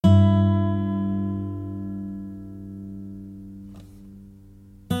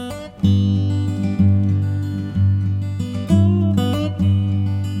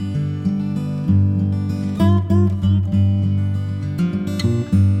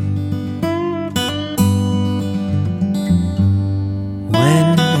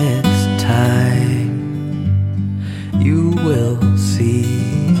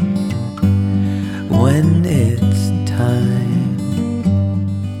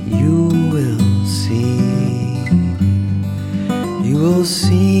will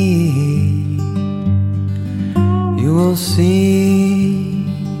see, you will see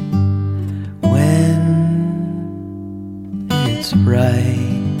when it's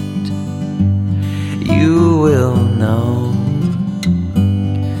right. You will know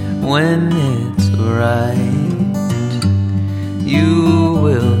when it's right. You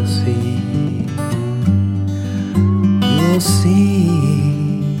will see, you will see,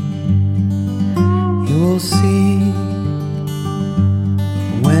 you will see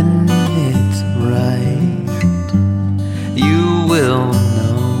when it's right. You will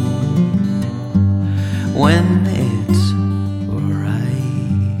know when it's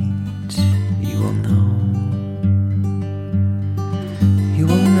right. You will know, you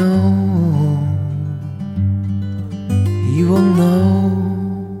will know, you will know.